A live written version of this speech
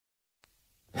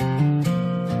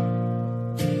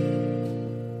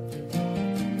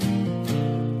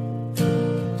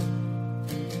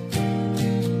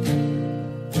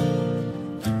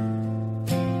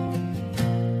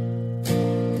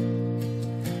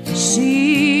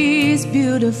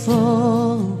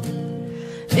beautiful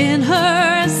in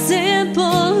her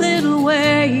simple little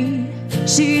way.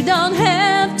 She don't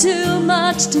have too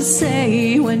much to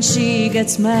say when she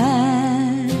gets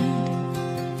mad.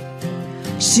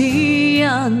 She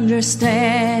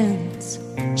understands.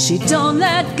 She don't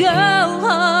let go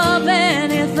of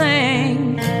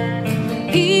anything,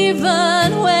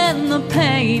 even when the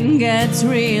pain gets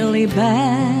really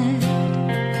bad.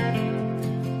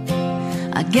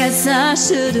 I guess I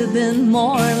should have been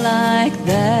more like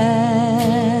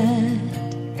that.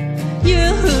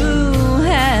 You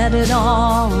had it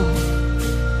all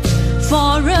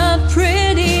for a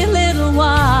pretty little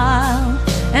while,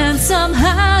 and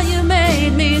somehow you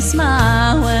made me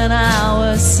smile when I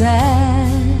was sad.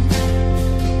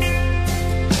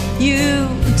 You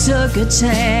took a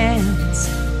chance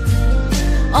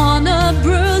on a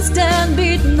bruised and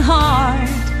beaten heart,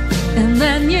 and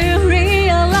then you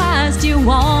realized you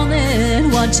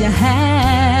wanted what you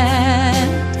had.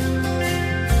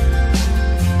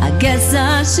 I guess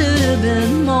I should have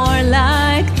been more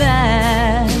like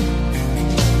that.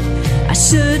 I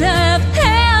should have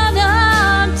held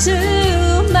on to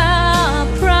my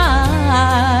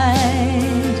pride.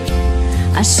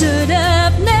 I should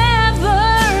have never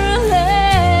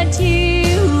let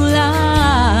you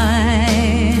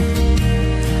lie.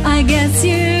 I guess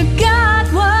you got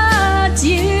what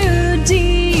you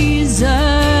deserve.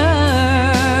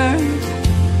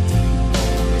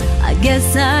 I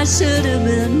guess I should have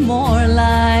been more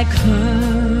like her.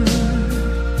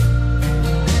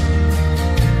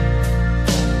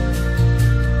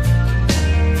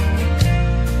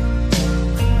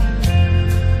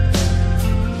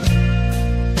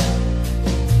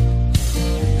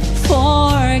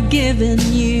 Forgiving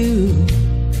you,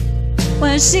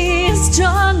 well, she's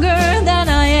stronger than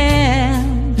I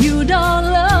am. You don't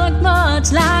look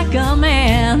much like a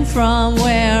man from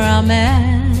where I'm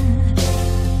at.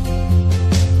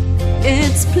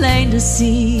 It's plain to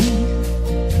see,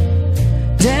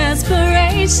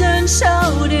 desperation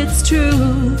showed its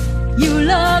truth. You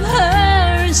love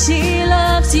her, she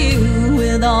loves you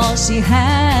with all she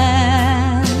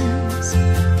has.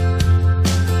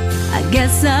 I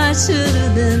guess I should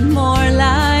have been more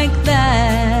like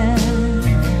that.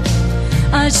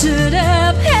 I should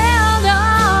have held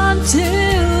on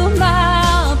to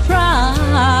my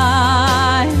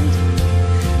pride.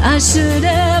 I should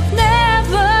have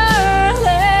never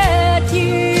let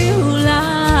you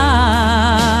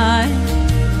lie.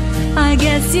 I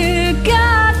guess you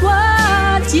got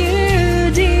what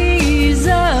you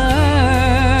deserve.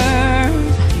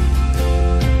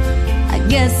 I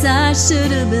guess I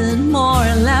should have been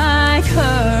more like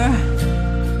her.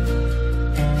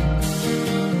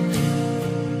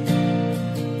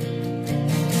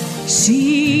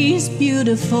 She's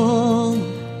beautiful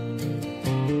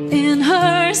in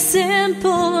her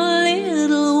simple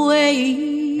little way.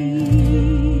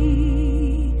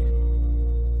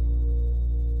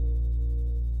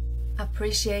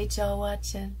 Appreciate y'all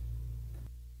watching.